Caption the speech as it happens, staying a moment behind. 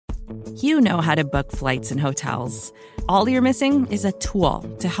You know how to book flights and hotels. All you're missing is a tool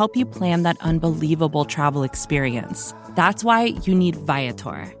to help you plan that unbelievable travel experience. That's why you need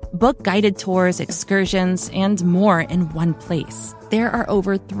Viator. Book guided tours, excursions, and more in one place. There are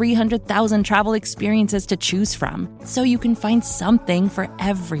over 300,000 travel experiences to choose from, so you can find something for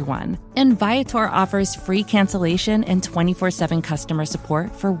everyone. And Viator offers free cancellation and 24/7 customer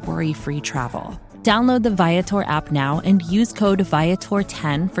support for worry-free travel. Download the Viator app now and use code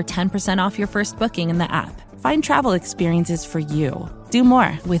Viator10 for 10% off your first booking in the app. Find travel experiences for you. Do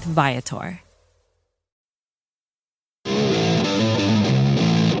more with Viator.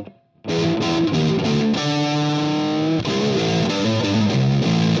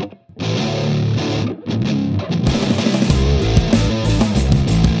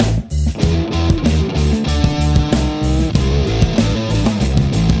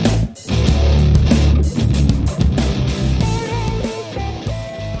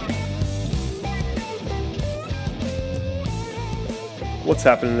 What's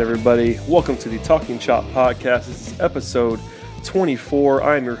happening, everybody? Welcome to the Talking Chop Podcast. This is episode 24.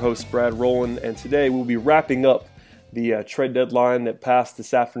 I am your host, Brad Rowland, and today we'll be wrapping up the trade deadline that passed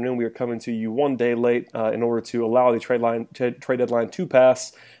this afternoon. We are coming to you one day late in order to allow the trade deadline to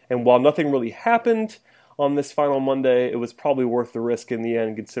pass. And while nothing really happened on this final Monday, it was probably worth the risk in the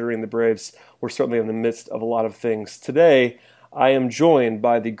end, considering the Braves were certainly in the midst of a lot of things. Today, I am joined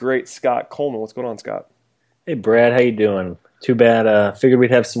by the great Scott Coleman. What's going on, Scott? Hey, Brad. How you doing? Too bad. Figured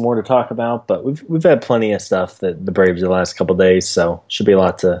we'd have some more to talk about, but we've had plenty of stuff that the Braves the last couple of days, so should be a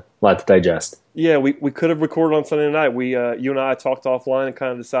lot to digest. Yeah, we could have recorded on Sunday night. You and I talked offline and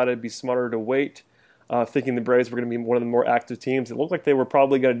kind of decided it'd be smarter to wait, thinking the Braves were going to be one of the more active teams. It looked like they were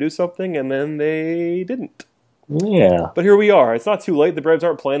probably going to do something, and then they didn't. Yeah. But here we are. It's not too late. The Braves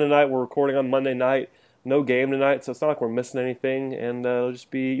aren't playing tonight. We're recording on Monday night. No game tonight, so it's not like we're missing anything, and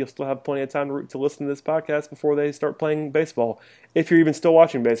you'll still have plenty of time to listen to this podcast before they start playing baseball. If you're even still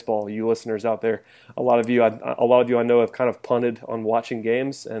watching baseball, you listeners out there, a lot of you I know have kind of punted on watching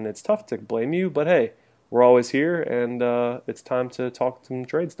games, and it's tough to blame you. But hey, we're always here, and it's time to talk some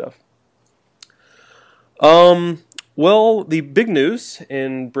trade stuff. Well, the big news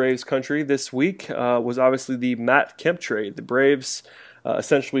in Braves country this week was obviously the Matt Kemp trade. The Braves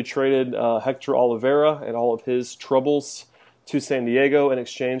essentially traded Hector Olivera and all of his troubles to San Diego in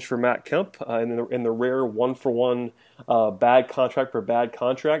exchange for Matt Kemp in the rare one-for-one bad contract for bad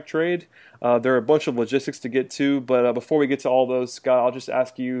contract trade. There are a bunch of logistics to get to, but before we get to all those, Scott, I'll just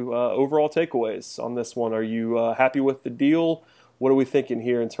ask you overall takeaways on this one. Are you happy with the deal? What are we thinking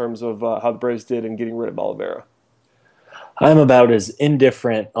here in terms of how the Braves did in getting rid of Olivera? I'm about as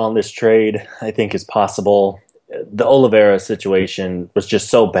indifferent on this trade, I think, as possible. The Olivera situation was just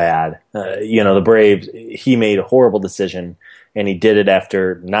so bad. The Braves, he made a horrible decision, and he did it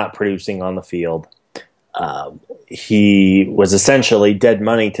after not producing on the field. He was essentially dead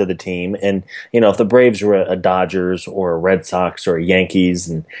money to the team. And, if the Braves were a Dodgers or a Red Sox or a Yankees,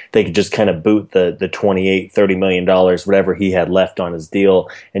 and they could just kind of boot the $28, $30 million, whatever he had left on his deal,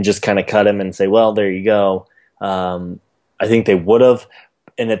 and just kind of cut him and say, well, there you go. I think they would have.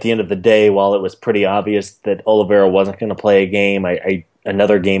 And at the end of the day, while it was pretty obvious that Olivera wasn't going to play a game,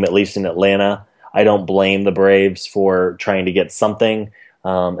 another game, at least in Atlanta, I don't blame the Braves for trying to get something,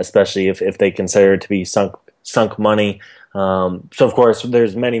 especially if they consider it to be sunk money. So, of course,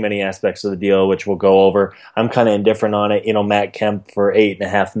 there's many, many aspects of the deal which we'll go over. I'm kind of indifferent on it. Matt Kemp for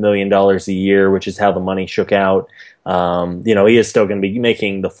 $8.5 million a year, which is how the money shook out. He is still going to be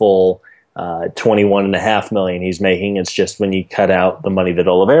making the full $21.5 million he's making. It's just when you cut out the money that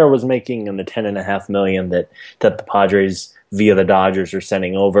Olivera was making and the $10.5 million that the Padres via the Dodgers are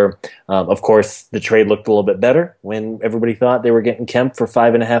sending over. Of course, the trade looked a little bit better when everybody thought they were getting Kemp for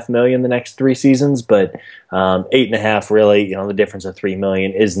 $5.5 million the next 3 seasons, but $8.5 really, the difference of $3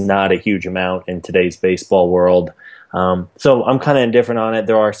 million is not a huge amount in today's baseball world. So I'm kind of indifferent on it.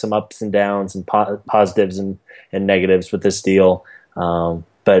 There are some ups and downs and positives and negatives with this deal.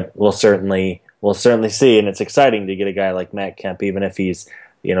 But we'll certainly see, and it's exciting to get a guy like Matt Kemp, even if he's,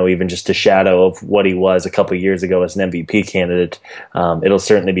 even just a shadow of what he was a couple of years ago as an MVP candidate. It'll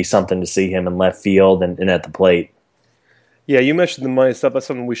certainly be something to see him in left field and at the plate. Yeah, you mentioned the money stuff. That's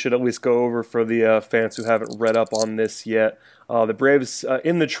something we should at least go over for the fans who haven't read up on this yet. The Braves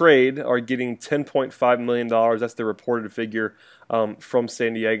in the trade are getting $10.5 million. That's the reported figure from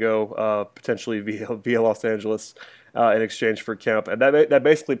San Diego, potentially via Los Angeles. In exchange for Kemp, and that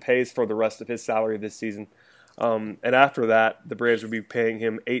basically pays for the rest of his salary this season. And after that, the Braves would be paying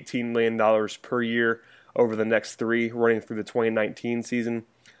him $18 million per year over the next 3, running through the 2019 season.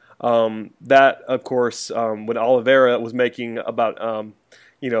 That, of course, when Olivera was making about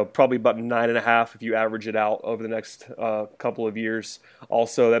probably about 9.5 if you average it out over the next couple of years.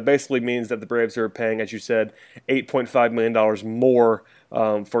 Also, that basically means that the Braves are paying, as you said, $8.5 million more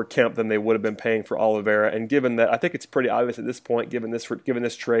for Kemp than they would have been paying for Oliveira. And given that, I think it's pretty obvious at this point, given this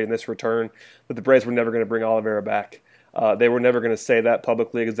trade and this return, that the Braves were never going to bring Oliveira back. They were never going to say that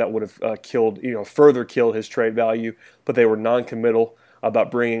publicly, because that would have further killed his trade value. But they were non-committal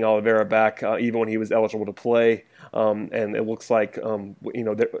about bringing Oliveira back, even when he was eligible to play. And it looks like,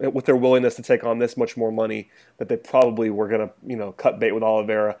 with their willingness to take on this much more money, that they probably were going to, cut bait with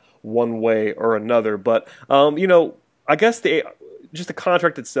Oliveira one way or another. But, I guess just the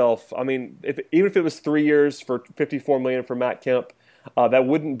contract itself, I mean, even if it was 3 years for $54 million for Matt Kemp, that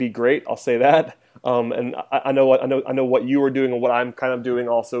wouldn't be great. I'll say that. And I know what you were doing, and what I'm kind of doing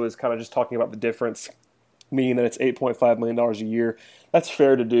also is kind of just talking about the difference, meaning that it's $8.5 million a year. That's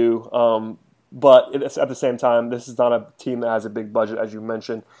fair to do. But it's, at the same time, this is not a team that has a big budget, as you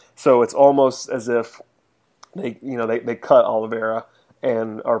mentioned. So it's almost as if they cut Oliveira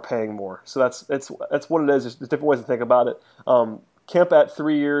and are paying more. So that's what it is. There's different ways to think about it. Kemp at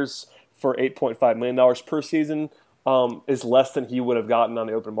 3 years for $8.5 million per season is less than he would have gotten on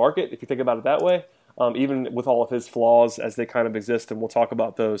the open market, if you think about it that way. Even with all of his flaws as they kind of exist, and we'll talk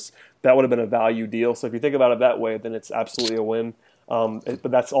about those, that would have been a value deal. So if you think about it that way, then it's absolutely a win.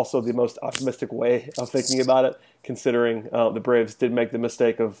 But that's also the most optimistic way of thinking about it, considering the Braves did make the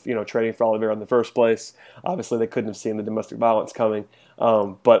mistake of trading for Oliveira in the first place. Obviously, they couldn't have seen the domestic violence coming.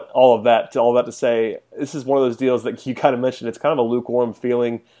 But all of that to say, this is one of those deals that you kind of mentioned. It's kind of a lukewarm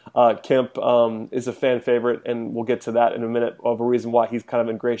feeling. Kemp is a fan favorite, and we'll get to that in a minute, of a reason why he's kind of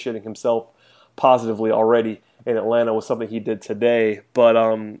ingratiating himself positively already in Atlanta with something he did today. But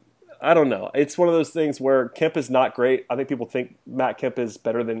I don't know. It's one of those things where Kemp is not great. I think people think Matt Kemp is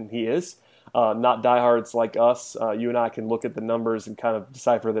better than he is. Not diehards like us. You and I can look at the numbers and kind of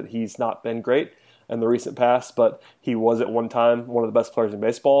decipher that he's not been great in the recent past, but he was at one time one of the best players in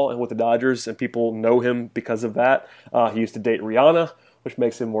baseball and with the Dodgers, and people know him because of that. He used to date Rihanna, which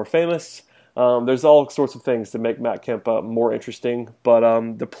makes him more famous. There's all sorts of things to make Matt Kemp more interesting, but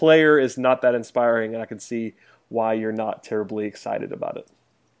the player is not that inspiring, and I can see why you're not terribly excited about it.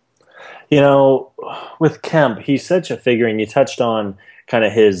 With Kemp, he's such a figure, and you touched on kind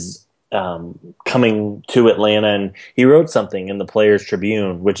of his coming to Atlanta, and he wrote something in the Players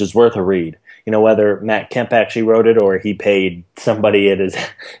Tribune, which is worth a read. Whether Matt Kemp actually wrote it or he paid somebody at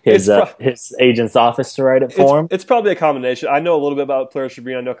his agent's office to write it for him. It's probably a combination. I know a little bit about Players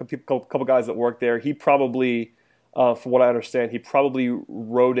Tribune. I know a couple guys that work there. He probably, from what I understand, he probably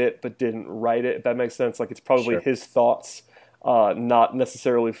wrote it but didn't write it, if that makes sense. Like, it's probably his thoughts, not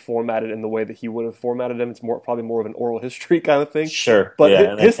necessarily formatted in the way that he would have formatted them. It's probably more of an oral history kind of thing. Sure. But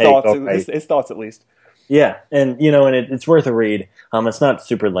yeah, his thoughts at least. Yeah, and it's worth a read. It's not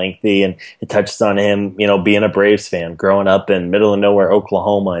super lengthy, and it touches on him, being a Braves fan, growing up in middle of nowhere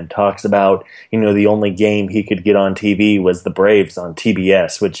Oklahoma, and talks about, the only game he could get on TV was the Braves on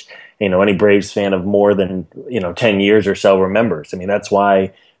TBS, which, any Braves fan of more than, 10 years or so remembers. I mean, that's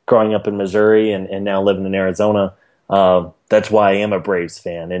why growing up in Missouri and now living in Arizona, that's why I am a Braves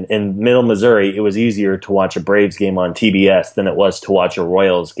fan. And in middle Missouri, it was easier to watch a Braves game on TBS than it was to watch a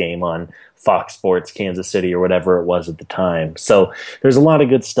Royals game on Fox Sports Kansas City or whatever it was at the time. So there's a lot of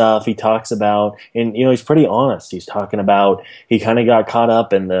good stuff he talks about, and he's pretty honest. He's talking about he kind of got caught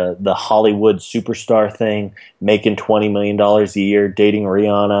up in the Hollywood superstar thing, making $20 million a year, dating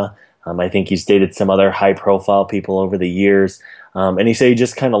Rihanna. I think he's dated some other high-profile people over the years. And he said he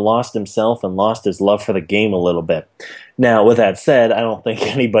just kind of lost himself and lost his love for the game a little bit. Now, with that said, I don't think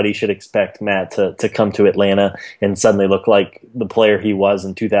anybody should expect Matt to come to Atlanta and suddenly look like the player he was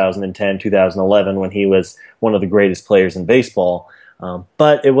in 2010, 2011, when he was one of the greatest players in baseball.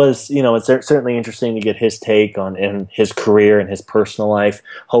 But it was, it's certainly interesting to get his take on in his career and his personal life,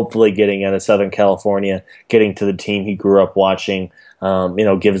 hopefully getting out of Southern California, getting to the team he grew up watching,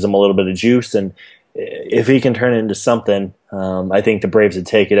 gives him a little bit of juice. And if he can turn it into something, I think the Braves would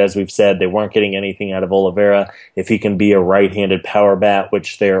take it. As we've said, they weren't getting anything out of Oliveira. If he can be a right-handed power bat,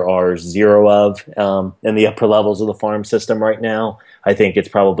 which there are zero of in the upper levels of the farm system right now, I think it's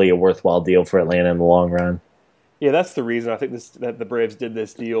probably a worthwhile deal for Atlanta in the long run. Yeah, that's the reason I think that the Braves did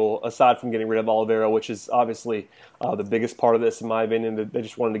this deal, aside from getting rid of Oliveira, which is obviously the biggest part of this, in my opinion. They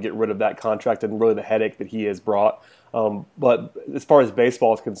just wanted to get rid of that contract and really the headache that he has brought. But as far as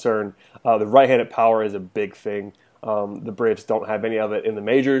baseball is concerned, the right-handed power is a big thing. The Braves don't have any of it in the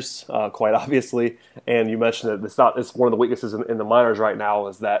majors, quite obviously. And you mentioned that it's one of the weaknesses in the minors right now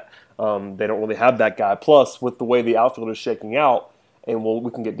is that they don't really have that guy. Plus, with the way the outfield is shaking out, and we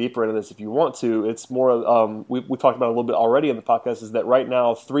can get deeper into this if you want to. It's more we talked about it a little bit already in the podcast. Is that right now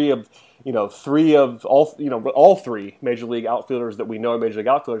all three major league outfielders that we know are major league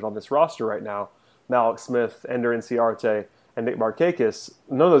outfielders on this roster right now, Mallex Smith, Ender Inciarte, and Nick Markakis,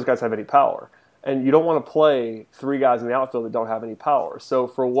 none of those guys have any power. And you don't want to play three guys in the outfield that don't have any power. So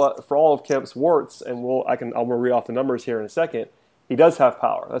for all of Kemp's warts, and I'll read off the numbers here in a second, he does have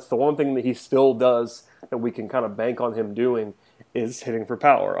power. That's the one thing that he still does that we can kind of bank on him doing is hitting for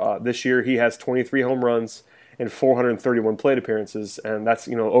power. This year he has 23 home runs and 431 plate appearances, and that's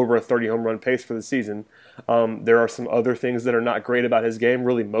over a 30 home run pace for the season. There are some other things that are not great about his game.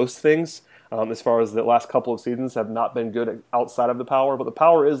 Really, most things, as far as the last couple of seasons, have not been good outside of the power, but the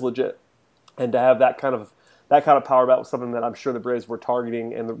power is legit. And to have that kind of power bat was something that I'm sure the Braves were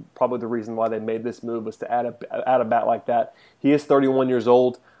targeting, and probably the reason why they made this move was to add a bat like that. He is 31 years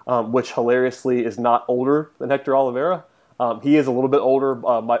old, which hilariously is not older than Hector Olivera. He is a little bit older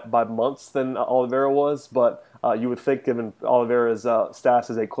by months than Olivera was, but you would think, given Olivera's stats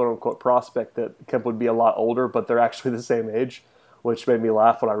as a quote-unquote prospect, that Kemp would be a lot older, but they're actually the same age, which made me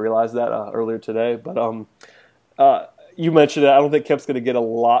laugh when I realized that earlier today. But you mentioned it. I don't think Kemp's going to get a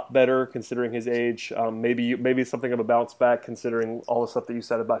lot better considering his age. Maybe something of a bounce back considering all the stuff that you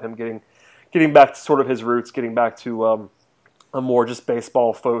said about him getting back to sort of his roots, getting back to a more just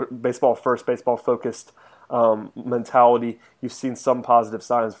baseball first, baseball focused mentality. You've seen some positive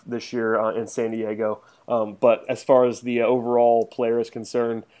signs this year in San Diego, but as far as the overall player is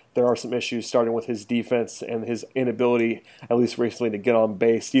concerned, there are some issues starting with his defense and his inability, at least recently, to get on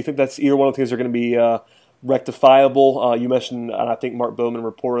base. Do you think that's either one of the things that are going to be rectifiable? You mentioned, and I think Mark Bowman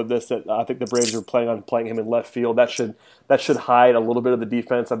reported this, that I think the Braves are planning on playing him in left field. That should hide a little bit of the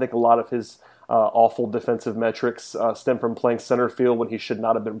defense. I think a lot of his awful defensive metrics stem from playing center field when he should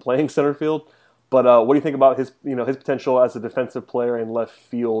not have been playing center field. But what do you think about his potential as a defensive player in left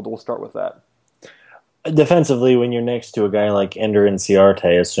field? We'll start with that. Defensively, when you're next to a guy like Ender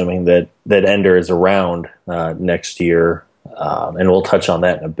Inciarte, assuming that Ender is around next year, and we'll touch on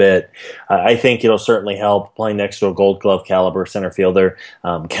that in a bit, I think it'll certainly help playing next to a Gold Glove caliber center fielder.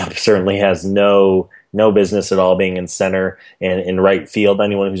 Kemp certainly has no business at all being in center and in right field.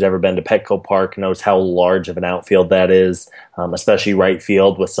 Anyone who's ever been to Petco Park knows how large of an outfield that is, especially right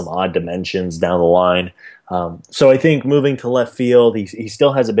field with some odd dimensions down the line. So I think moving to left field, he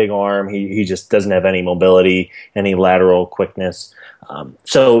still has a big arm. He just doesn't have any mobility, any lateral quickness.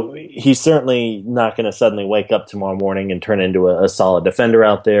 So he's certainly not going to suddenly wake up tomorrow morning and turn into a solid defender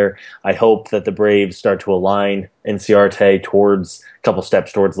out there. I hope that the Braves start to align Inciarte towards a couple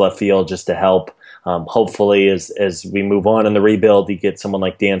steps towards left field just to help. Hopefully, as we move on in the rebuild, you get someone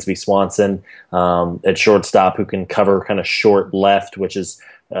like Dansby Swanson at shortstop who can cover kind of short left, which is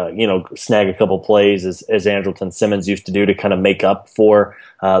snag a couple plays as Andrelton Simmons used to do to kind of make up for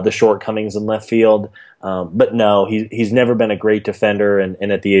the shortcomings in left field. But no, he's never been a great defender,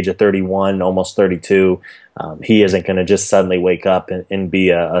 and at the age of 31, almost 32, he isn't going to just suddenly wake up and be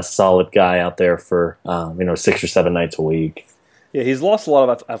a solid guy out there for 6 or 7 nights a week. Yeah, he's lost a lot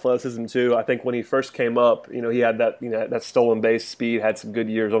of athleticism too. I think when he first came up, he had that stolen base speed, had some good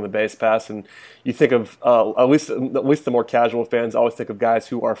years on the base pass, and you think of at least the more casual fans always think of guys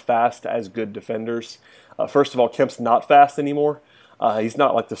who are fast as good defenders. First of all, Kemp's not fast anymore. He's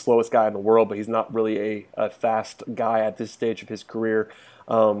not like the slowest guy in the world, but he's not really a fast guy at this stage of his career.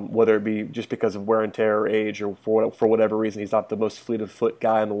 Whether it be just because of wear and tear or age or for whatever reason, he's not the most fleet of foot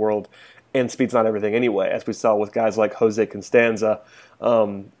guy in the world. And speed's not everything anyway, as we saw with guys like Jose Constanza.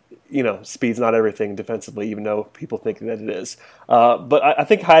 Speed's not everything defensively, even though people think that it is. But I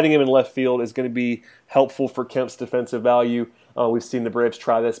think hiding him in left field is going to be helpful for Kemp's defensive value. We've seen the Braves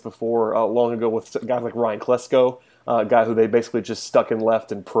try this before long ago with guys like Ryan Klesko, a guy who they basically just stuck in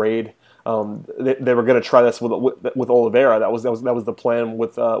left and prayed. They were going to try this with Olivera. That was the plan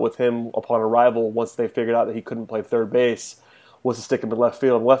with him upon arrival. Once they figured out that he couldn't play third base, was to stick him in left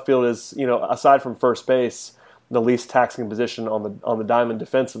field. Left field is, aside from first base, the least taxing position on the diamond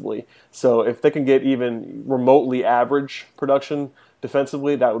defensively. So if they can get even remotely average production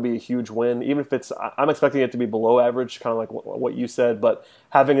defensively, that would be a huge win. Even if I'm expecting it to be below average, kind of like what you said. But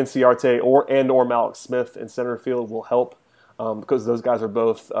having Inciarte or Mallex Smith in center field will help because those guys are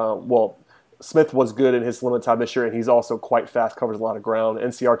both. Smith was good in his limited time this year, and he's also quite fast, covers a lot of ground.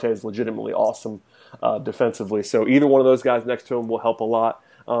 Inciarte is legitimately awesome defensively. So either one of those guys next to him will help a lot.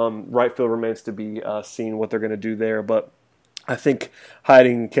 Right field remains to be seen what they're going to do there. But I think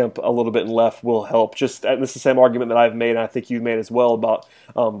hiding Kemp a little bit in left will help. Just this is the same argument that I've made, and I think you've made as well about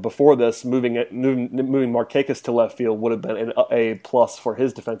before this. Moving Markakis to left field would have been a plus for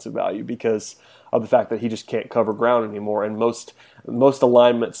his defensive value because of the fact that he just can't cover ground anymore. And most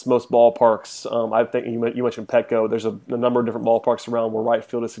alignments, most ballparks, I think you mentioned Petco. There's a number of different ballparks around where right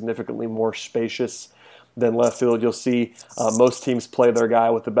field is significantly more spacious than left field. You'll see most teams play their guy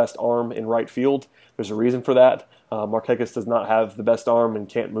with the best arm in right field. There's a reason for that. Markakis does not have the best arm and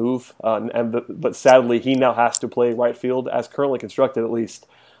can't move, but sadly he now has to play right field as currently constructed, at least.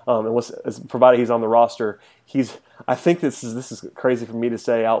 Provided he's on the roster, I think this is crazy for me to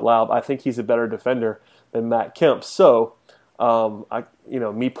say out loud. I think he's a better defender than Matt Kemp. So,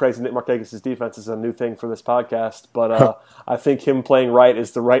 me praising Nick Markakis' defense is a new thing for this podcast, but I think him playing right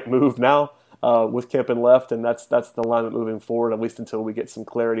is the right move now. With Kemp in left, and that's the alignment moving forward, at least until we get some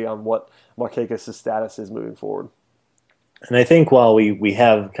clarity on what Markakis' status is moving forward. And I think while we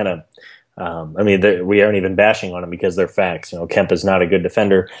have kind of, we aren't even bashing on him because they're facts. Kemp is not a good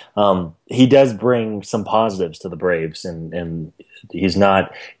defender. He does bring some positives to the Braves, and he's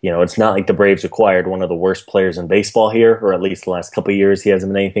not, it's not like the Braves acquired one of the worst players in baseball here, or at least the last couple of years he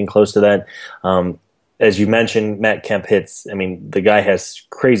hasn't been anything close to that. As you mentioned, Matt Kemp hits. The guy has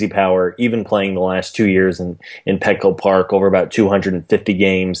crazy power, even playing the last 2 years in Petco Park, over about 250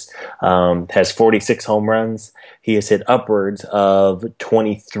 games, has 46 home runs. He has hit upwards of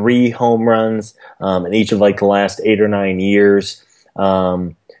 23 home runs in each of the last 8 or 9 years.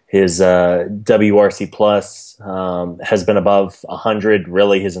 His WRC plus has been above 100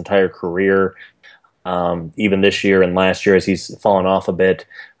 really his entire career. Even this year and last year as he's fallen off a bit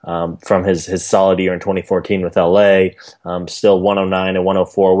from his solid year in 2014 with LA, still 109 and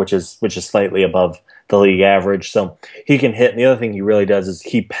 104, which is slightly above the league average. So he can hit. And the other thing he really does is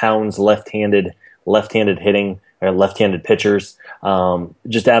he pounds left-handed hitting or left-handed pitchers.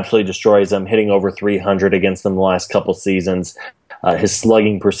 Just absolutely destroys them, hitting over 300 against them the last couple seasons. His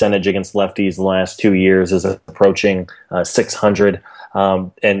slugging percentage against lefties the last 2 years is approaching 600.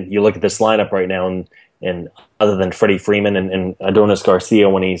 And you look at this lineup right now, and other than Freddie Freeman and Adonis Garcia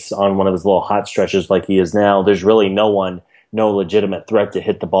when he's on one of his little hot stretches like he is now, there's really no legitimate threat to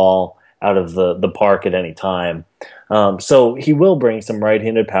hit the ball out of the park at any time. So he will bring some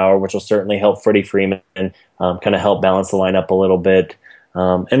right-handed power, which will certainly help Freddie Freeman kind of help balance the lineup a little bit.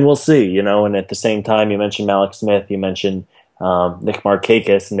 And we'll see, and at the same time, you mentioned Mallex Smith, you mentioned Nick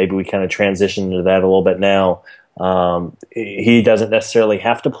Markakis, and maybe we kind of transition into that a little bit now. He doesn't necessarily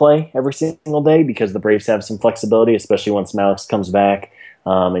have to play every single day because the Braves have some flexibility, especially once Mallex comes back.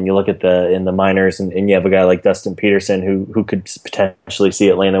 And you look at in the minors, and you have a guy like Dustin Peterson who could potentially see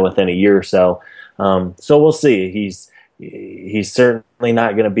Atlanta within a year or so. So we'll see. He's certainly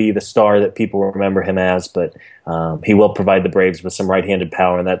not going to be the star that people remember him as, but he will provide the Braves with some right-handed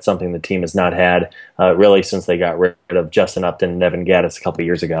power, and that's something the team has not had really since they got rid of Justin Upton and Evan Gattis a couple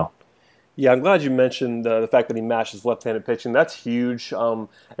years ago. Yeah, I'm glad you mentioned the fact that he matches left-handed pitching. That's huge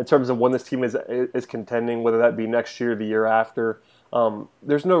in terms of when this team is contending, whether that be next year or the year after.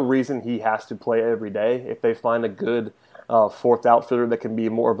 There's no reason he has to play every day. If they find a good fourth outfielder that can be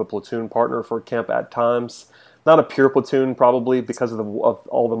more of a platoon partner for Kemp at times, not a pure platoon probably because of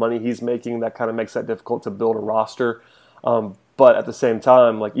all the money he's making, that kind of makes that difficult to build a roster. But at the same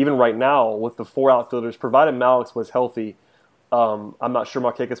time, even right now with the four outfielders, provided Mallex was healthy, I'm not sure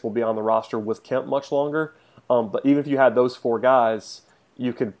Markakis will be on the roster with Kemp much longer. But even if you had those four guys,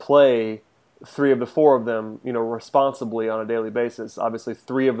 you could play three of the four of them, responsibly on a daily basis. Obviously,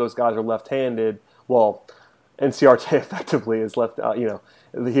 three of those guys are left-handed. Well, NCRT effectively is left.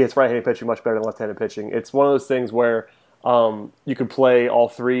 He hits right-handed pitching much better than left-handed pitching. It's one of those things where you could play all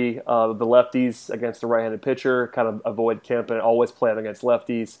three the lefties against the right-handed pitcher, kind of avoid Kemp, and always play it against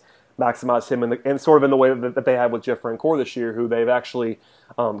lefties. Maximize him and sort of in the way that they had with Jeff Francoeur this year, who they've actually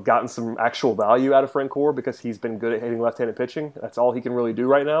gotten some actual value out of Francoeur because he's been good at hitting left-handed pitching. That's all he can really do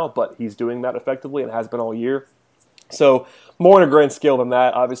right now, but he's doing that effectively and has been all year. So more in a grand scale than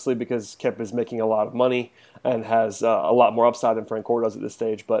that, obviously, because Kemp is making a lot of money and has a lot more upside than Francoeur does at this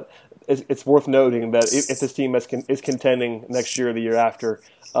stage. But it's worth noting that if this team is contending next year or the year after,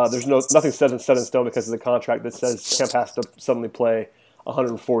 there's nothing set in stone because of the contract that says Kemp has to suddenly play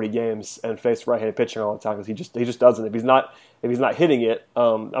 140 games and face right-handed pitching all the time, because he just doesn't. If he's not hitting it,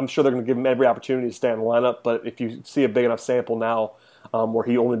 I'm sure they're going to give him every opportunity to stay in the lineup. But if you see a big enough sample now where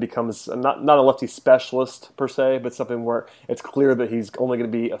he only becomes not a lefty specialist per se, but something where it's clear that he's only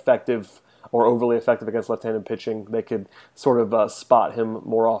going to be effective or overly effective against left-handed pitching, they could sort of spot him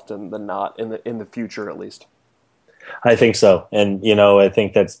more often than not in the future at least. I think so, and I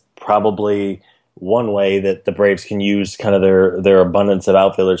think that's probably one way that the Braves can use kind of their abundance of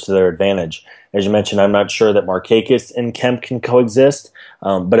outfielders to their advantage. As you mentioned, I'm not sure that Markakis and Kemp can coexist,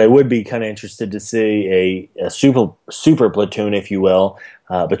 but I would be kind of interested to see a super platoon, if you will,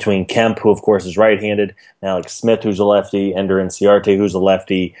 between Kemp, who of course is right-handed, Alex Smith, who's a lefty, Ender Inciarte, who's a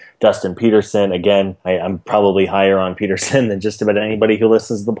lefty, Dustin Peterson. Again, I'm probably higher on Peterson than just about anybody who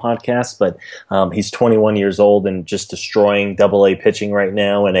listens to the podcast, but he's 21 years old and just destroying Double-A pitching right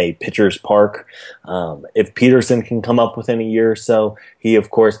now in a pitcher's park. If Peterson can come up within a year or so, he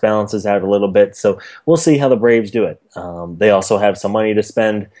of course balances out a little bit. So we'll see how the Braves do it. They also have some money to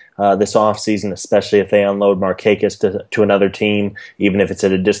spend this offseason, especially if they unload Markakis to another team, even if it's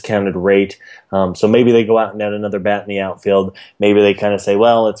at a discounted rate. So maybe they go out and add another bat in the outfield. Maybe they kind of say,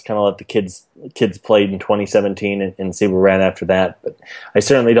 well, let's kind of let the kids played in 2017 and see where we're at after that. But I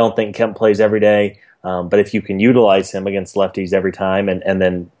certainly don't think Kemp plays every day. But if you can utilize him against lefties every time and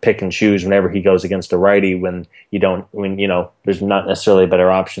then pick and choose whenever he goes against a righty when there's not necessarily a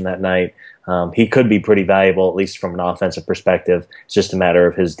better option that night, he could be pretty valuable, at least from an offensive perspective. It's just a matter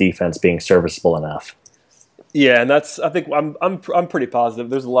of his defense being serviceable enough. Yeah, and I think I'm pretty positive.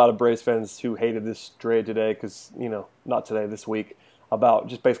 There's a lot of Braves fans who hated this trade today because, not today, this week, about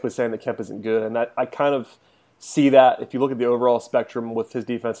just basically saying that Kemp isn't good. And I kind of see that if you look at the overall spectrum with his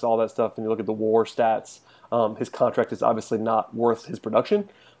defense and all that stuff, and you look at the WAR stats, his contract is obviously not worth his production.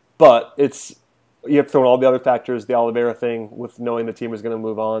 But you have to throw in all the other factors, the Oliveira thing with knowing the team is going to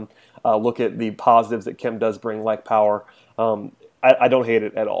move on. Look at the positives that Kemp does bring, like power. I don't hate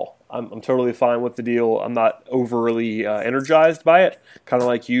it at all. I'm totally fine with the deal. I'm not overly energized by it, kind of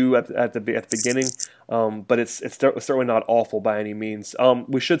like you at the beginning. But it's certainly not awful by any means.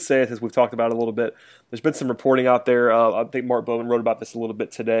 We should say it, as we've talked about a little bit. There's been some reporting out there. I think Mark Bowman wrote about this a little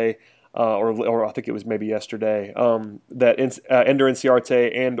bit today, or I think it was maybe yesterday, that Ender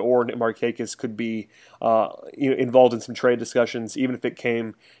Inciarte and or Markakis could be involved in some trade discussions, even if it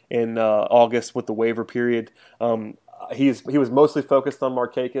came in August with the waiver period. He was mostly focused on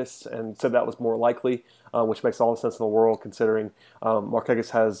Markakis and said that was more likely, which makes all the sense in the world considering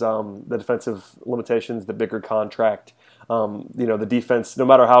Markakis has the defensive limitations, the bigger contract, the defense. No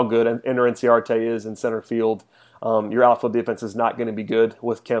matter how good Ender Inciarte is in center field, your outfield defense is not going to be good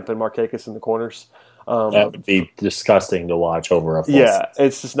with Kemp and Markakis in the corners. That would be disgusting to watch over a full season.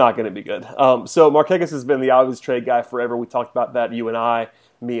 It's just not going to be good. So Markakis has been the obvious trade guy forever. We talked about that, you and I,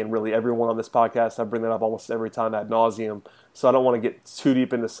 me and really everyone on this podcast. I bring that up almost every time ad nauseum. So I don't want to get too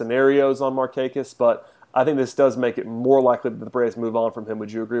deep into scenarios on Markakis, but I think this does make it more likely that the Braves move on from him.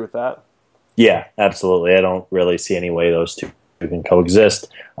 Would you agree with that? Yeah, absolutely. I don't really see any way those two can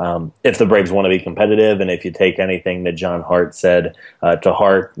coexist. If the Braves want to be competitive, and if you take anything that John Hart said to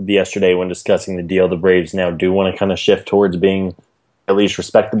Hart yesterday when discussing the deal, the Braves now do want to kind of shift towards being at least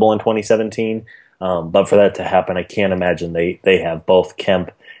respectable in 2017. But for that to happen, I can't imagine they have both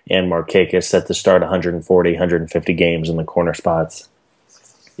Kemp and Markakis set to start 140, 150 games in the corner spots.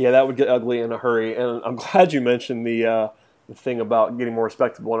 Yeah, that would get ugly in a hurry. And I'm glad you mentioned the thing about getting more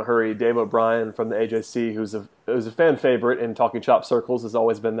respectable in a hurry. Dave O'Brien from the AJC, who's a fan favorite in Talking Chop circles, has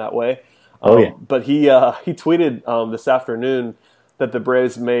always been that way. But he tweeted this afternoon that the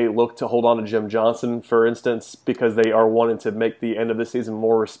Braves may look to hold on to Jim Johnson, for instance, because they are wanting to make the end of the season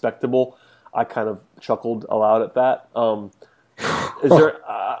more respectable. I kind of chuckled aloud at that. Is there?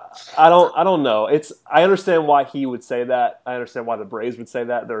 I don't know. I understand why he would say that. I understand why the Braves would say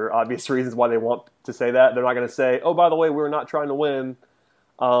that. There are obvious reasons why they want to say that. They're not going to say, "Oh, by the way, we're not trying to win."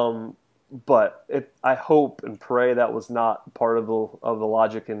 But I hope and pray that was not part of the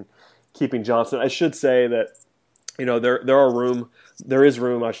logic in keeping Johnson. I should say that there is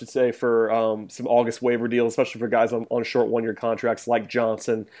room, I should say, for some August waiver deals, especially for guys on short one-year contracts like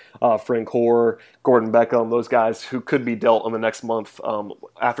Johnson, Frank Hoare, Gordon Beckham, those guys who could be dealt in the next month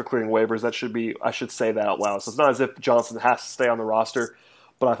after clearing waivers. I should say that out loud. So it's not as if Johnson has to stay on the roster,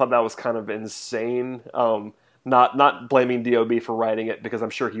 but I thought that was kind of insane. Not blaming DOB for writing it because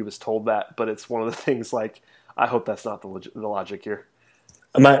I'm sure he was told that, but it's one of the things like I hope that's not the logic here.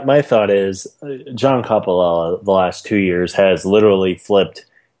 My thought is John Coppolella the last 2 years has literally flipped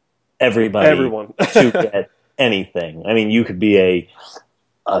everyone to get anything. I mean, you could be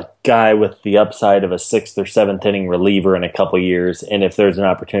a guy with the upside of a 6th or 7th inning reliever in a couple years, and if there's an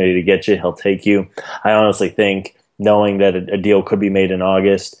opportunity to get you, he'll take you. I honestly think, knowing that a deal could be made in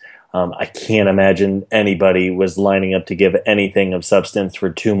August, I can't imagine anybody was lining up to give anything of substance for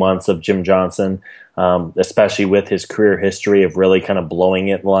 2 months of Jim Johnson, especially with his career history of really kind of blowing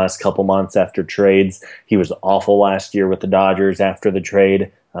it in the last couple months after trades. He was awful last year with the Dodgers after the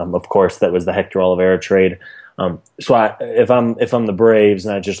trade. Of course, that was the Hector Olivera trade. If I'm the Braves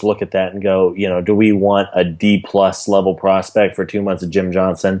and I just look at that and go, do we want a D+ level prospect for 2 months of Jim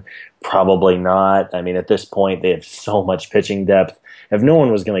Johnson? Probably not. I mean, at this point, they have so much pitching depth. If no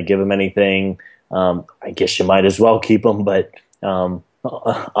one was going to give him anything, I guess you might as well keep him. But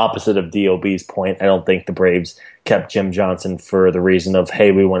opposite of DOB's point, I don't think the Braves kept Jim Johnson for the reason of,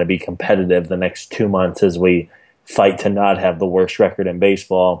 hey, we want to be competitive the next 2 months as we fight to not have the worst record in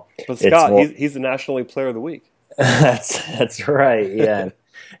baseball. But Scott, he's the National League Player of the Week. That's right, yeah.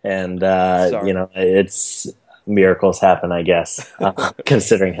 And it's miracles happen, I guess,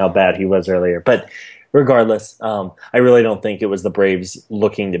 considering how bad he was earlier. But regardless, I really don't think it was the Braves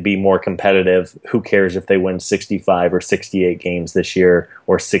looking to be more competitive. Who cares if they win 65 or 68 games this year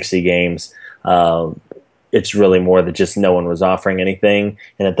or 60 games? It's really more that just no one was offering anything.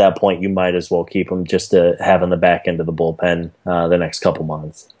 And at that point, you might as well keep them just to have in the back end of the bullpen the next couple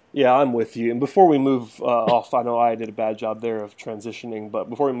months. Yeah, I'm with you. And before we move off, I know I did a bad job there of transitioning, but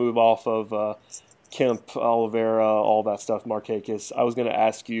before we move off of Kemp, Oliveira, all that stuff, Markakis, I was going to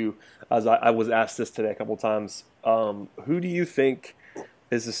ask you, as I was asked this today a couple of times, who do you think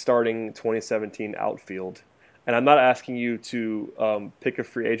is the starting 2017 outfield? And I'm not asking you to pick a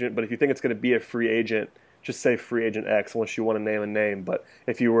free agent, but if you think it's going to be a free agent, just say free agent X unless you want to name a name. But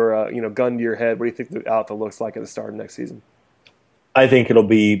if you were, gun to your head, what do you think the outfield looks like at the start of next season? I think it'll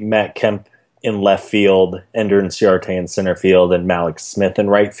be Matt Kemp in left field, Ender Inciarte in center field, and Malik Smith in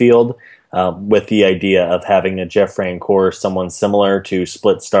right field, with the idea of having a Jeff Francoeur, someone similar to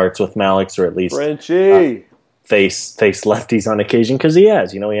split starts with Malik, or at least Frenchie face lefties on occasion, because he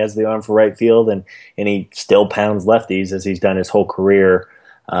has. He has the arm for right field, and he still pounds lefties as he's done his whole career.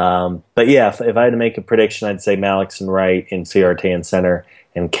 But yeah, if I had to make a prediction, I'd say Malik's in right, Inciarte in center,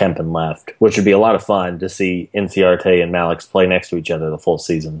 and Kemp in left, which would be a lot of fun to see Inciarte and Malik's play next to each other the full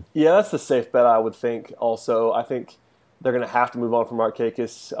season. Yeah, that's the safe bet, I would think. Also, I think they're going to have to move on from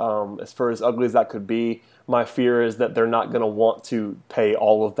Markakis. As far as ugly as that could be, my fear is that they're not going to want to pay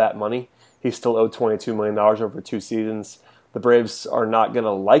all of that money. He's still owed $22 million over 2 seasons. The Braves are not going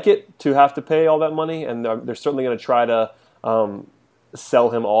to like it to have to pay all that money, and they're certainly going to try to sell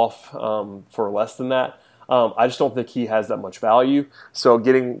him off for less than that. I just don't think he has that much value. So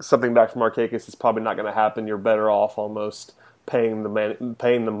getting something back from Markakis is probably not going to happen. You're better off almost paying the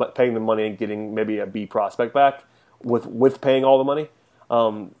money and getting maybe a B prospect back with paying all the money.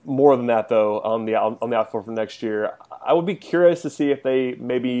 More than that, though, on the outfield for next year, I would be curious to see if they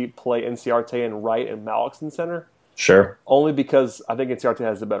maybe play Inciarte in right and Malik's in center. Sure. Only because I think Inciarte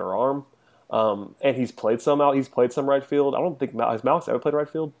has the better arm, and he's played some right field. I don't think has Malik's ever played right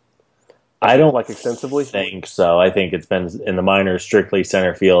field. I don't extensively think so. I think it's been in the minors strictly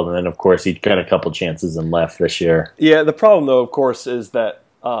center field, and then of course he got a couple chances in left this year. Yeah, the problem though, of course, is that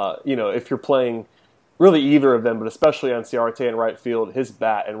if you're playing really either of them, but especially on Inciarte in right field, his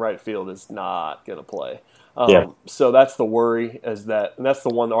bat in right field is not going to play. So that's the worry, and that's the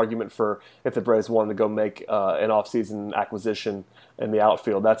one argument for if the Braves wanted to go make an offseason acquisition in the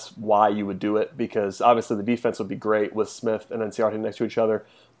outfield. That's why you would do it, because obviously the defense would be great with Smith and Inciarte next to each other.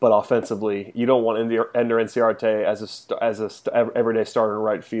 But offensively, you don't want Ender Inciarte as a everyday starter in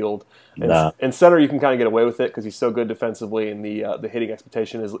right field. And in center, you can kind of get away with it because he's so good defensively, and the hitting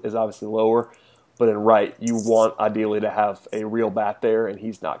expectation is obviously lower. But in right, you want ideally to have a real bat there, and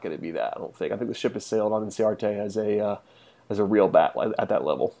he's not going to be that. I don't think. I think the ship has sailed on Inciarte as a real bat at that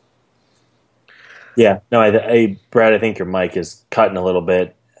level. Yeah, no, Brad, I think your mic is cutting a little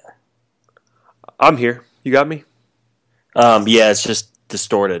bit. I'm here. You got me? Yeah, it's just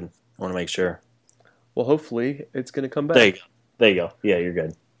distorted. I want to make sure. Well, hopefully it's going to come back. There you go. Yeah, you're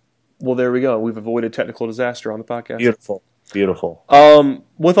good. Well, there we go. We've avoided technical disaster on the podcast. Beautiful.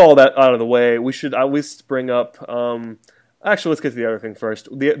 With all that out of the way, we should at least bring up. Actually, let's get to the other thing first.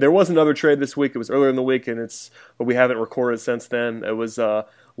 There was another trade this week. It was earlier in the week, but we haven't recorded since then. It was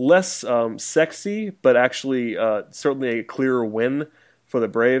less sexy, but actually certainly a clearer win for the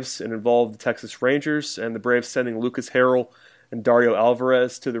Braves. It involved the Texas Rangers and the Braves sending Lucas Harrell and Dario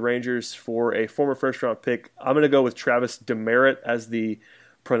Alvarez to the Rangers for a former first-round pick. I'm going to go with Travis Demeritte as the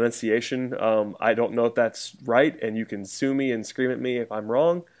pronunciation. I don't know if that's right, and you can sue me and scream at me if I'm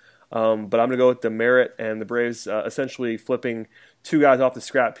wrong. But I'm going to go with Demeritte, and the Braves essentially flipping 2 guys off the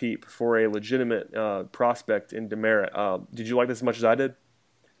scrap heap for a legitimate prospect in Demeritte. Did you like this as much as I did?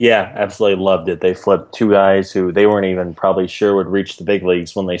 Yeah, absolutely loved it. They flipped 2 guys who they weren't even probably sure would reach the big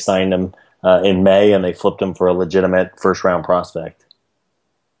leagues when they signed them in May, and they flipped him for a legitimate first-round prospect.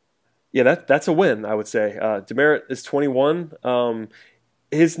 Yeah, that's a win, I would say. Demeritte is 21.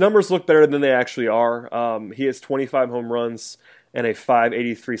 His numbers look better than they actually are. He has 25 home runs and a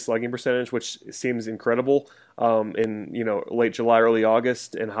 .583 slugging percentage, which seems incredible in late July, early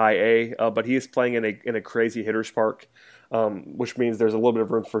August in high A. But he is playing in a crazy hitter's park, which means there's a little bit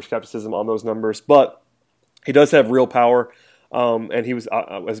of room for skepticism on those numbers. But he does have real power. And he was,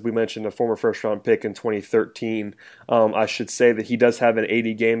 as we mentioned, a former first-round pick in 2013. I should say that he does have an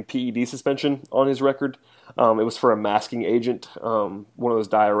 80-game PED suspension on his record. It was for a masking agent, one of those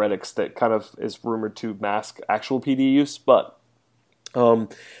diuretics that kind of is rumored to mask actual PD use. But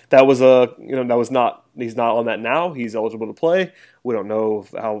that was not. He's not on that now. He's eligible to play. We don't know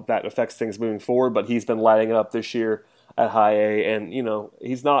how that affects things moving forward, but he's been lighting it up this year at high A, and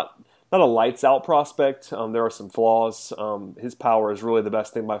he's not a lights out prospect. There are some flaws. His power is really the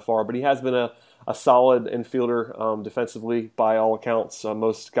best thing by far, but he has been a solid infielder defensively by all accounts.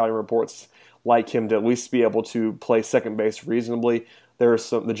 Most scouting reports like him to at least be able to play second base reasonably.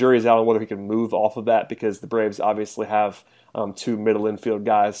 The jury is out on whether he can move off of that, because the Braves obviously have two middle infield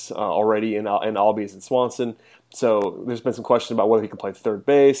guys already in Albies and Swanson. So there's been some question about whether he can play third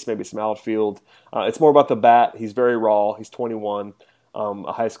base, maybe some outfield. It's more about the bat. He's very raw. He's 21.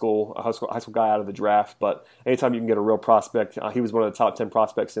 A high school guy out of the draft, but anytime you can get a real prospect, he was one of the top 10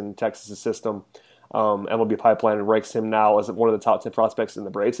 prospects in Texas' system. MLB Pipeline ranks him now as one of the top 10 prospects in the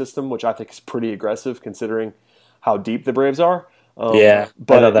Braves system, which I think is pretty aggressive considering how deep the Braves are. But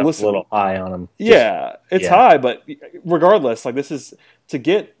I know that was a little high on him. It's high, but regardless, this is to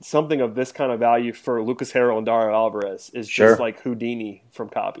get something of this kind of value for Lucas Harrell and Dario Alvarez is just like Houdini from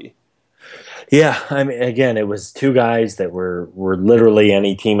Copy. Yeah, I mean, again, it was two guys that were literally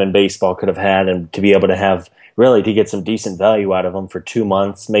any team in baseball could have had, and to be able to get some decent value out of them for 2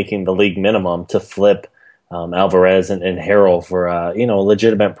 months, making the league minimum to flip Alvarez and Harrell for a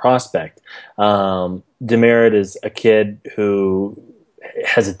legitimate prospect. Demeritte is a kid who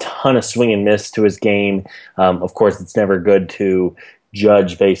has a ton of swing and miss to his game. Of course, it's never good to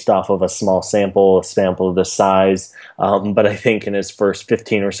judge based off of a sample of this size. But I think in his first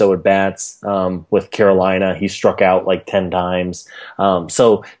 15 or so at bats with Carolina, he struck out like 10 times.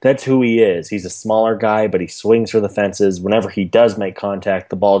 So that's who he is. He's a smaller guy, but he swings for the fences. Whenever he does make contact,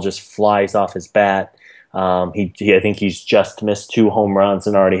 the ball just flies off his bat. I think he's just missed 2 home runs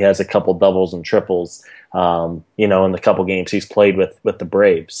and already has a couple doubles and triples, in the couple games he's played with the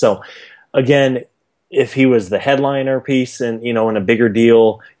Braves. So again, if he was the headliner piece and, in a bigger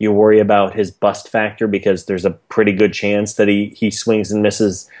deal, you worry about his bust factor because there's a pretty good chance that he swings and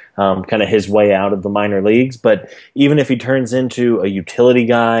misses kind of his way out of the minor leagues. But even if he turns into a utility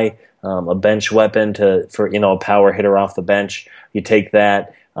guy, a bench weapon for a power hitter off the bench, you take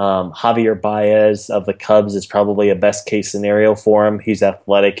that. Javier Baez of the Cubs is probably a best case scenario for him. He's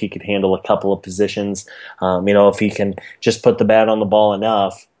athletic. He could handle a couple of positions. If he can just put the bat on the ball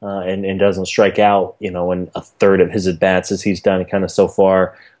enough and doesn't strike out, in a third of his at-bats as he's done kind of so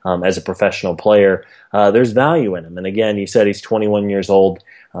far as a professional player, there's value in him. And again, you said he's 21 years old,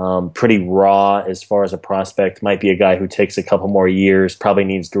 pretty raw as far as a prospect. Might be a guy who takes a couple more years, probably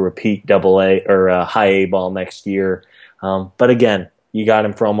needs to repeat Double-A or high A ball next year. But again, you got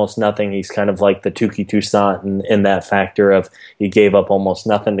him for almost nothing. He's kind of like the Touki Toussaint in that factor of you gave up almost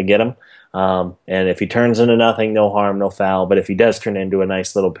nothing to get him. And if he turns into nothing, no harm, no foul. But if he does turn into a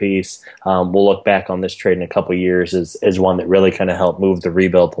nice little piece, we'll look back on this trade in a couple of years as one that really kind of helped move the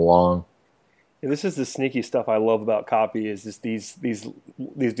rebuild along. Yeah, this is the sneaky stuff I love about Copy is just these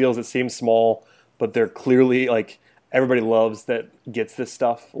deals that seem small, but they're clearly everybody loves that gets this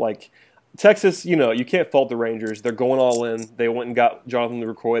stuff. Texas, you can't fault the Rangers. They're going all in. They went and got Jonathan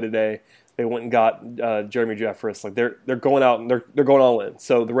LaCroix today. They went and got Jeremy Jeffress. They're going out and they're going all in.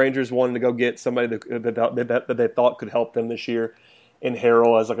 So the Rangers wanted to go get somebody that they thought could help them this year in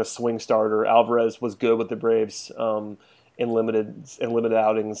Harrell as a swing starter. Alvarez was good with the Braves in limited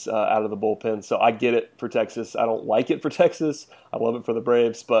outings out of the bullpen. So I get it for Texas. I don't like it for Texas. I love it for the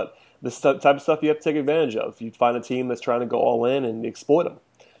Braves. But this type of stuff you have to take advantage of. You find a team that's trying to go all in and exploit them.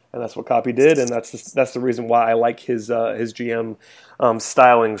 And that's what Copy did, and that's the reason why I like his GM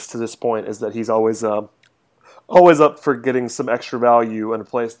stylings to this point is that he's always up for getting some extra value in a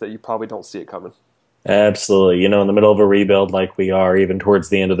place that you probably don't see it coming. Absolutely. In the middle of a rebuild like we are, even towards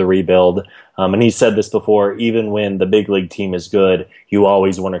the end of the rebuild, and he said this before, even when the big league team is good, you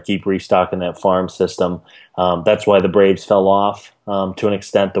always want to keep restocking that farm system. That's why the Braves fell off to an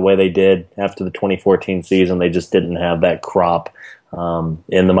extent the way they did after the 2014 season. They just didn't have that crop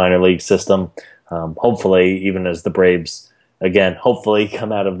in the minor league system. Hopefully, even as the Braves, again, hopefully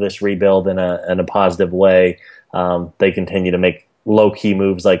come out of this rebuild in a positive way, they continue to make low-key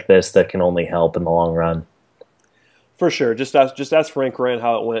moves like this that can only help in the long run. For sure. Just ask Frank Wren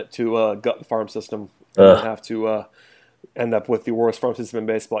how it went to gut the farm system. You have to end up with the worst farm system in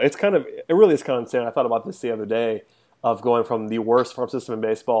baseball. It really is kind of insane. I thought about this the other day of going from the worst farm system in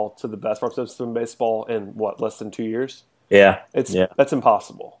baseball to the best farm system in baseball in less than 2 years. That's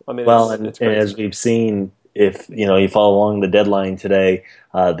impossible. I mean, and as we've seen, if you follow along the deadline today,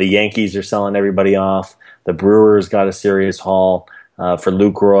 the Yankees are selling everybody off. The Brewers got a serious haul for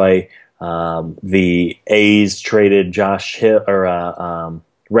Lucroy. The A's traded Josh Hill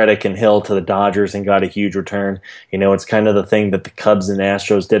Reddick and Hill to the Dodgers and got a huge return. It's kind of the thing that the Cubs and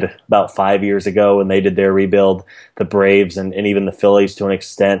Astros did about 5 years ago when they did their rebuild. The Braves and even the Phillies, to an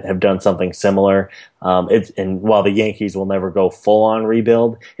extent, have done something similar. And while the Yankees will never go full-on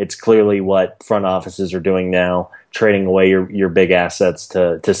rebuild, it's clearly what front offices are doing now, trading away your big assets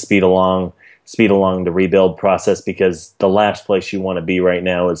to speed along the rebuild process, because the last place you want to be right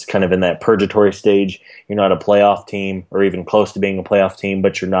now is kind of in that purgatory stage. You're not a playoff team or even close to being a playoff team,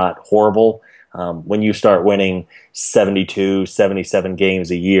 but you're not horrible. When you start winning 72, 77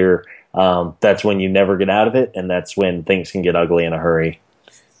 games a year, that's when you never get out of it, and that's when things can get ugly in a hurry.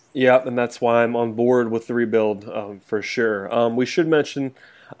 Yeah, and that's why I'm on board with the rebuild for sure. We should mention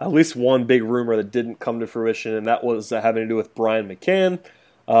at least one big rumor that didn't come to fruition, and that was having to do with Brian McCann.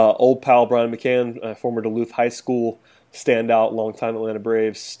 Old pal Brian McCann, former Duluth High School standout, longtime Atlanta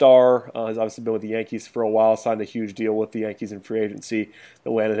Braves star. Has obviously been with the Yankees for a while, signed a huge deal with the Yankees in free agency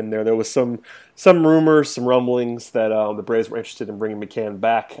that landed him there. There was some rumors, some rumblings that the Braves were interested in bringing McCann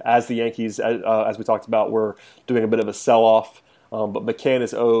back, as the Yankees, as we talked about, were doing a bit of a sell-off. But McCann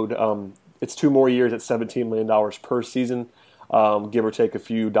is owed, it's 2 more years at $17 million per season. Give or take a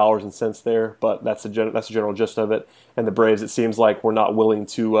few dollars and cents there, but that's the general gist of it. And the Braves, it seems like, were not willing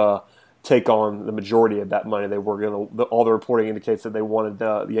to take on the majority of that money. They were going to. All the reporting indicates that they wanted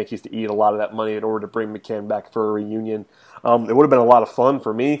the Yankees to eat a lot of that money in order to bring McCann back for a reunion. It would have been a lot of fun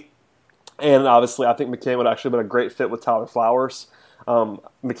for me, and obviously, I think McCann would have actually been a great fit with Tyler Flowers.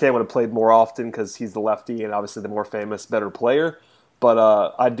 McCann would have played more often because he's the lefty and obviously the more famous, better player. But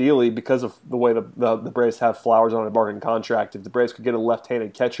ideally, because of the way the Braves have Flowers on a bargain contract, if the Braves could get a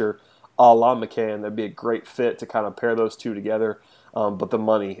left-handed catcher a la McCann, that'd be a great fit to kind of pair those two together. But the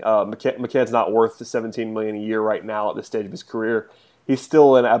money, McCann's not worth the $17 million a year right now at this stage of his career. He's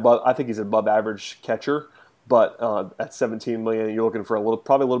still I think he's an above-average catcher, but at $17 million, you're looking for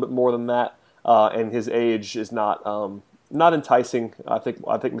probably a little bit more than that. And his age is not enticing. I think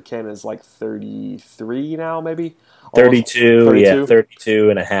McCann is like 33 now, maybe. 32, yeah, 32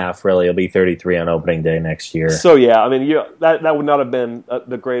 and a half, really. He'll be 33 on opening day next year. So, yeah, I mean, that would not have been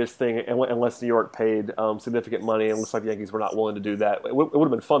the greatest thing unless New York paid significant money, and it looks like the Yankees were not willing to do that. It would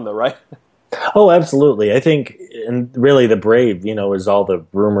have been fun, though, right? Oh, absolutely. I think, and really the Brave, as all the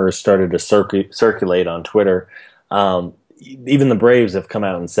rumors started to circulate on Twitter, even the Braves have come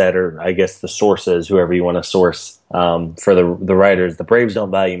out and said, or I guess the sources, whoever you want to source for the writers, the Braves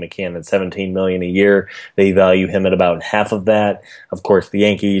don't value McCann at $17 million a year. They value him at about half of that. Of course, the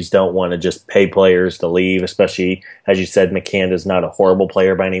Yankees don't want to just pay players to leave, especially, as you said, McCann is not a horrible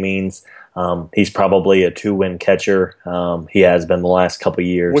player by any means. He's probably a 2-win catcher. He has been the last couple of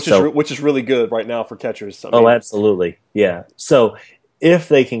years. Which is really good right now for catchers. Absolutely. Yeah. So if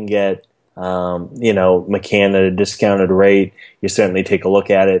they can get McCann at a discounted rate, you certainly take a look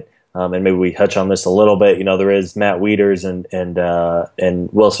at it. And maybe we touch on this a little bit. There is Matt Wieters and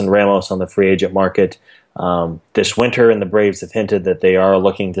Wilson Ramos on the free agent market this winter, and the Braves have hinted that they are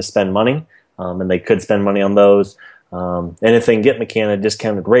looking to spend money, and they could spend money on those. And if they can get McCann at a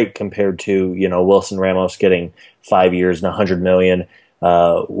discounted rate compared to Wilson Ramos getting 5 years and $100 million,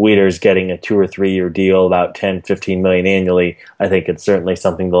 Wieters getting a 2 or 3 year deal, about $10-15 million annually, I think it's certainly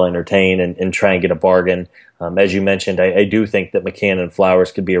something they'll entertain and try and get a bargain. As you mentioned, I do think that McCann and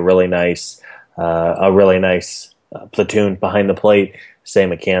Flowers could be a really nice platoon behind the plate. Say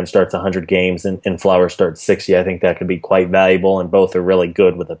McCann starts 100 games and Flowers starts 60. I think that could be quite valuable, and both are really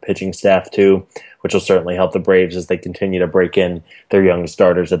good with a pitching staff too, which will certainly help the Braves as they continue to break in their young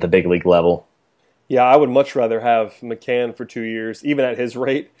starters at the big league level. Yeah, I would much rather have McCann for 2 years, even at his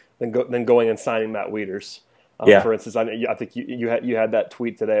rate, than going and signing Matt Wieters. For instance, I think you had that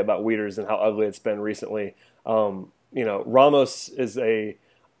tweet today about Wieters and how ugly it's been recently. Ramos is a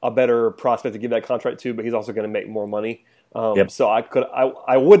better prospect to give that contract to, but he's also going to make more money. So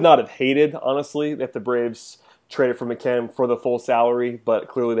I would not have hated, honestly, if the Braves traded for McCann for the full salary, but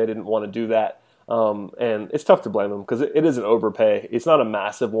clearly they didn't want to do that. And it's tough to blame him because it is an overpay. It's not a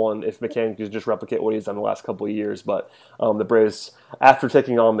massive one if McCann could just replicate what he's done the last couple of years. But the Braves, after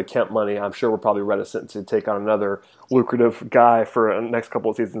taking on the Kemp money, I'm sure we're probably reticent to take on another lucrative guy for the next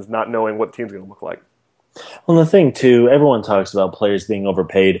couple of seasons, not knowing what the team's going to look like. Well, the thing too, everyone talks about players being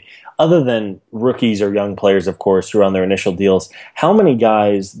overpaid. Other than rookies or young players, of course, who are on their initial deals, how many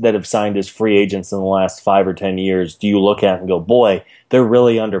guys that have signed as free agents in the last 5 or 10 years do you look at and go, boy, they're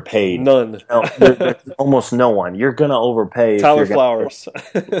really underpaid? None. No, there's almost no one. You're going to overpay. Tyler Flowers.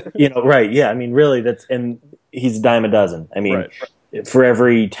 Right. Yeah. I mean, really, and he's a dime a dozen. I mean, Right. For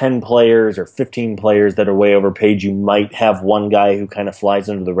every 10 players or 15 players that are way overpaid, you might have one guy who kind of flies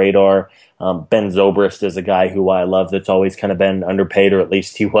under the radar. Ben Zobrist is a guy who I love that's always kind of been underpaid, or at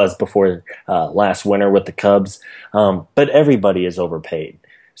least he was before last winter with the Cubs. But everybody is overpaid.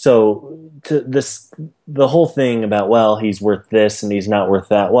 So the whole thing about, well, he's worth this and he's not worth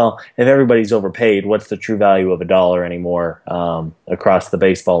that. Well, if everybody's overpaid, what's the true value of a dollar anymore across the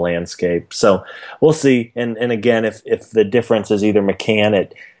baseball landscape? So we'll see. And again, if the difference is either McCann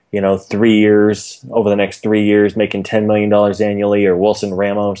at 3 years, over the next 3 years making $10 million annually, or Wilson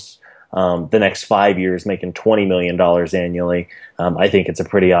Ramos the next 5 years making $20 million annually, I think it's a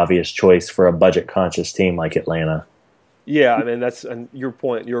pretty obvious choice for a budget-conscious team like Atlanta. Yeah, I mean, and your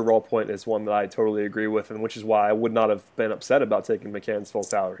point, your raw point is one that I totally agree with, and which is why I would not have been upset about taking McCann's full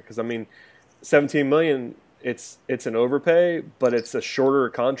salary. Because I mean, $17 million, it's an overpay, but it's a shorter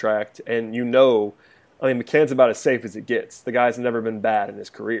contract, and I mean, McCann's about as safe as it gets. The guy's never been bad in his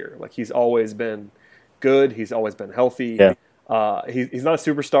career. Like, he's always been good. He's always been healthy. Yeah. He's not a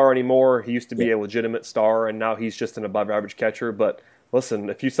superstar anymore. He used to be a legitimate star, and now he's just an above-average catcher. But listen,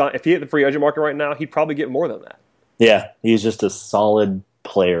 if he hit the free agent market right now, he'd probably get more than that. Yeah, he's just a solid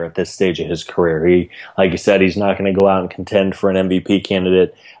player at this stage of his career. He, like you said, he's not going to go out and contend for an MVP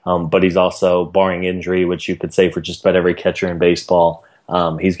candidate, but he's also, barring injury, which you could say for just about every catcher in baseball,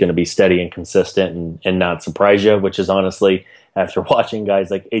 he's going to be steady and consistent and not surprise you, which is honestly, after watching guys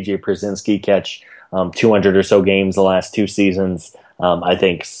like A.J. Pierzynski catch 200 or so games the last 2 seasons, I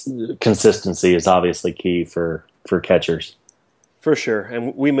think consistency is obviously key for catchers. For sure,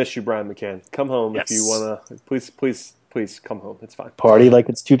 and we miss you, Brian McCann. Come home Yes. if you want to. Please come home. It's fine. Party like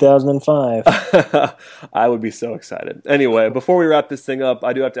it's 2005. I would be so excited. Anyway, before we wrap this thing up,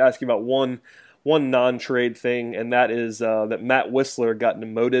 I do have to ask you about one non-trade thing, and that is that Matt Wisler got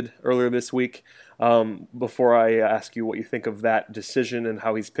demoted earlier this week. Before I ask you what you think of that decision and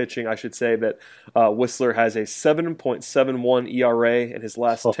how he's pitching, I should say that Wisler has a 7.71 ERA in his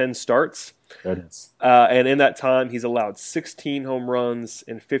last 10 starts. Goodness. And in that time, he's allowed 16 home runs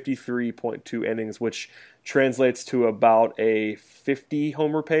in 53.2 innings, which translates to about a 50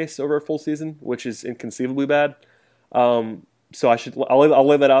 homer pace over a full season, which is inconceivably bad. So I'll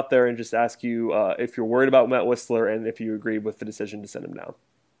lay that out there and just ask you if you're worried about Matt Wisler and if you agree with the decision to send him down.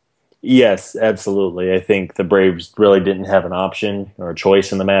 Yes, absolutely. I think the Braves really didn't have an option or a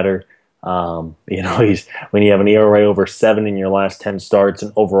choice in the matter. When you have an ERA over 7 in your last 10 starts,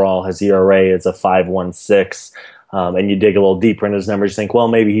 and overall his ERA is a 5.16, and you dig a little deeper into his numbers, you think, well,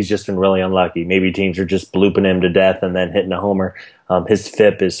 maybe he's just been really unlucky. Maybe teams are just blooping him to death and then hitting a homer. His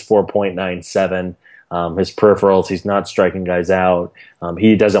FIP is 4.97. His peripherals, he's not striking guys out.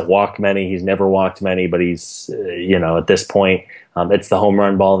 He doesn't walk many. He's never walked many, but he's, at this point, it's the home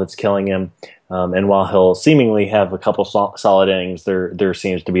run ball that's killing him. And while he'll seemingly have a couple solid innings, there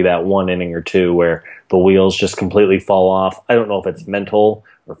seems to be that one inning or two where the wheels just completely fall off. I don't know if it's mental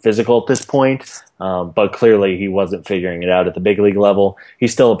or physical at this point, but clearly he wasn't figuring it out at the big league level.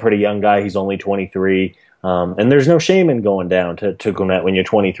 He's still a pretty young guy. He's only 23. And there's no shame in going down to Gwinnett when you're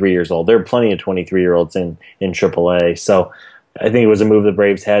 23 years old. There are plenty of 23-year-olds in AAA. So I think it was a move the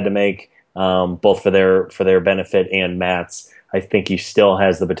Braves had to make, both for their benefit and Matt's. I think he still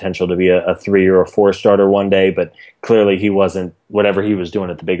has the potential to be a 3 or a 4 starter one day, but clearly he wasn't. Whatever he was doing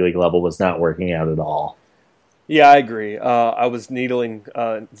at the big league level was not working out at all. Yeah, I agree. I was needling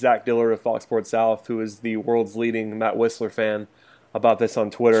Zach Diller of Fox Sports South, who is the world's leading Matt Wisler fan, about this on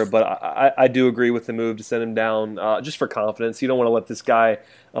Twitter, but I do agree with the move to send him down just for confidence. You don't want to let this guy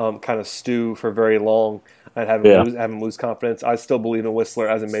kind of stew for very long and have him lose confidence. I still believe in Wisler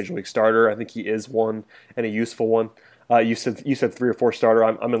as a major league starter. I think he is one and a useful one. You said 3 or 4 starter.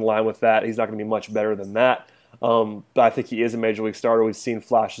 I'm in line with that. He's not going to be much better than that. But I think he is a major league starter. We've seen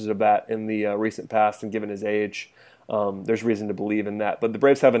flashes of that in the recent past, and given his age, there's reason to believe in that. But the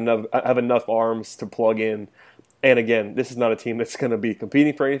Braves have enough arms to plug in. And again, this is not a team that's going to be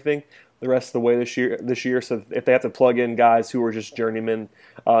competing for anything the rest of the way this year. So if they have to plug in guys who are just journeymen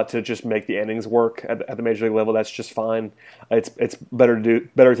to just make the innings work at the major league level, that's just fine. It's better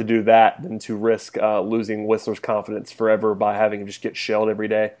to do that than to risk losing Wisler's confidence forever by having him just get shelled every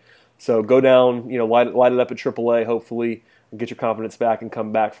day. So go down, light it up at AAA. Hopefully, and get your confidence back and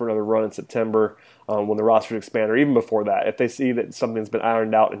come back for another run in September when the rosters expand, or even before that. If they see that something's been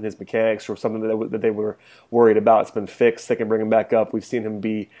ironed out in his mechanics or something that they were worried about, it's been fixed, they can bring him back up. We've seen him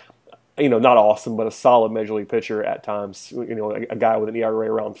be, not awesome, but a solid major league pitcher at times. A guy with an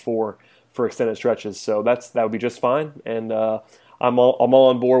ERA around 4 for extended stretches. So that would be just fine. And I'm all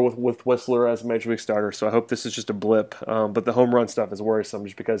on board with Whistler as a major league starter. So I hope this is just a blip. But the home run stuff is worrisome,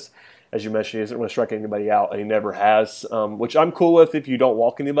 just because, as you mentioned, he doesn't want to strike anybody out, and he never has. Which I'm cool with if you don't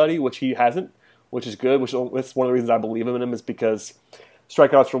walk anybody, which he hasn't, which is good. That's one of the reasons I believe in him, is because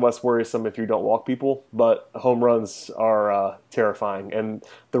strikeouts are less worrisome if you don't walk people, but home runs are terrifying. And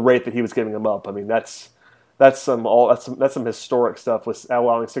the rate that he was giving them up, I mean, that's some historic stuff, with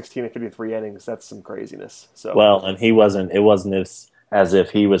allowing 16 and 53 innings. That's some craziness. So well, and it wasn't as if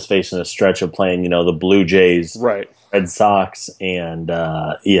he was facing a stretch of playing, the Blue Jays, right, Red Sox, and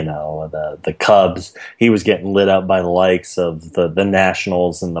the Cubs. He was getting lit up by the likes of the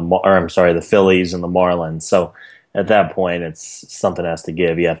Nationals and the Phillies and the Marlins. So at that point, it's something has to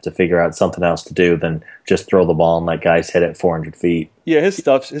give. You have to figure out something else to do than just throw the ball and let guys hit it 400 feet. Yeah, his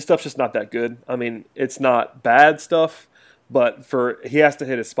stuff's just not that good. I mean, it's not bad stuff, but he has to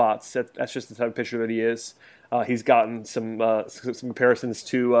hit his spots. That's just the type of pitcher that he is. He's gotten some comparisons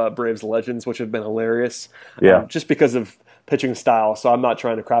to Braves legends, which have been hilarious. Yeah, just because of pitching style. So I'm not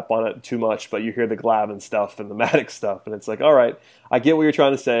trying to crap on it too much, but you hear the Glavine stuff and the Maddox stuff, and it's like, all right, I get what you're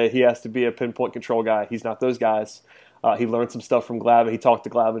trying to say. He has to be a pinpoint control guy. He's not those guys. He learned some stuff from Glavine. He talked to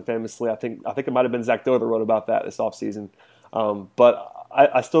Glavine famously. I think it might have been Zach Doe that wrote about that this offseason. But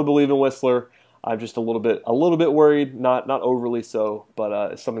I still believe in Whistler. I'm just a little bit worried, not overly so,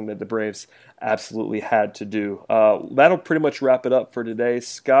 but it's something that the Braves absolutely had to do. That'll pretty much wrap it up for today.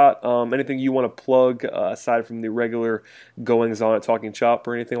 Scott, anything you want to plug aside from the regular goings on at Talking Chop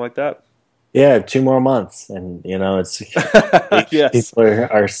or anything like that? Yeah, 2 more months, and it's yes. People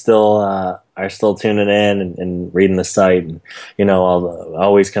are still tuning in and reading the site, and I'll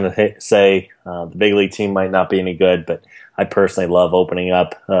always kind of say the big league team might not be any good, but I personally love opening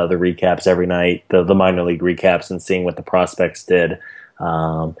up the recaps every night, the minor league recaps, and seeing what the prospects did.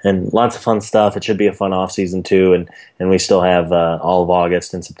 And lots of fun stuff. It should be a fun off season too, and we still have all of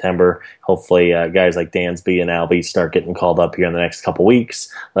August and September. Hopefully, guys like Dansby and Albie start getting called up here in the next couple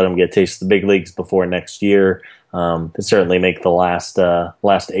weeks. Let them get a taste of the big leagues before next year. To certainly make the last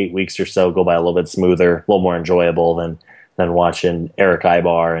 8 weeks or so go by a little bit smoother, a little more enjoyable than watching Eric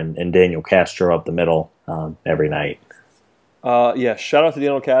Ibar and Daniel Castro up the middle every night. Shout out to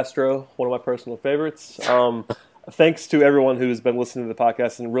Daniel Castro, one of my personal favorites. Thanks to everyone who's been listening to the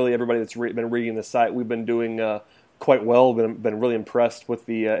podcast, and really everybody that's been reading the site. We've been doing quite well. Been really impressed with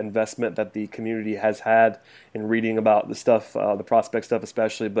the investment that the community has had in reading about the stuff, the prospect stuff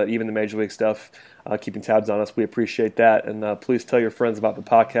especially, but even the major league stuff, keeping tabs on us. We appreciate that, and please tell your friends about the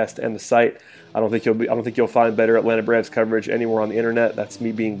podcast and the site. I don't think you'll find better Atlanta Braves coverage anywhere on the internet. That's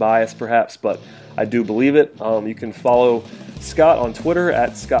me being biased, perhaps, but I do believe it. You can follow Scott on Twitter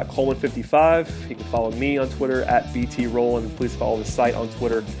at ScottColeman55. You can follow me on Twitter at BTRoland. Please follow the site on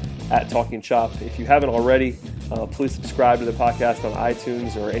Twitter at Talking Chop. If you haven't already, please subscribe to the podcast on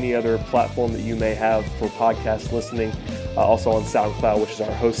iTunes or any other platform that you may have for podcast listening. Also on SoundCloud, which is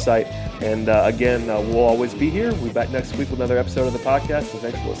our host site. And again, we'll always be here. We'll be back next week with another episode of the podcast. And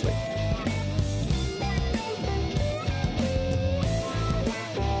thanks for listening.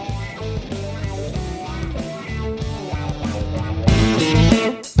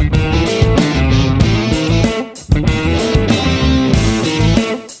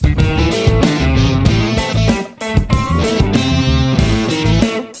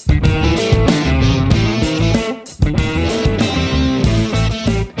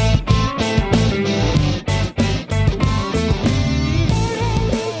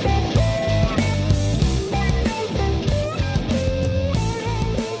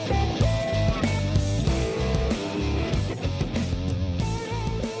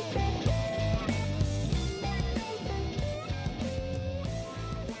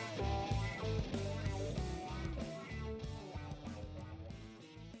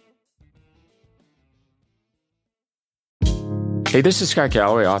 Hey, this is Scott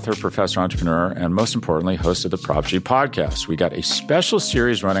Galloway, author, professor, entrepreneur, and most importantly, host of the Prop G podcast. We got a special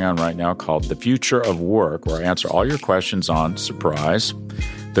series running on right now called The Future of Work, where I answer all your questions on, surprise,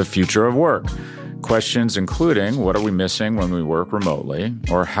 the future of work. Questions including, what are we missing when we work remotely?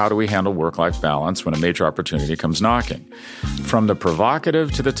 Or how do we handle work-life balance when a major opportunity comes knocking? From the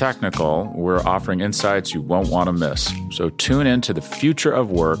provocative to the technical, we're offering insights you won't want to miss. So tune in to The Future of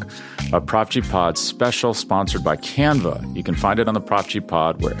Work, a Prop G Pod special sponsored by Canva. You can find it on the Prop G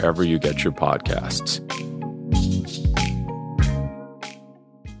Pod wherever you get your podcasts.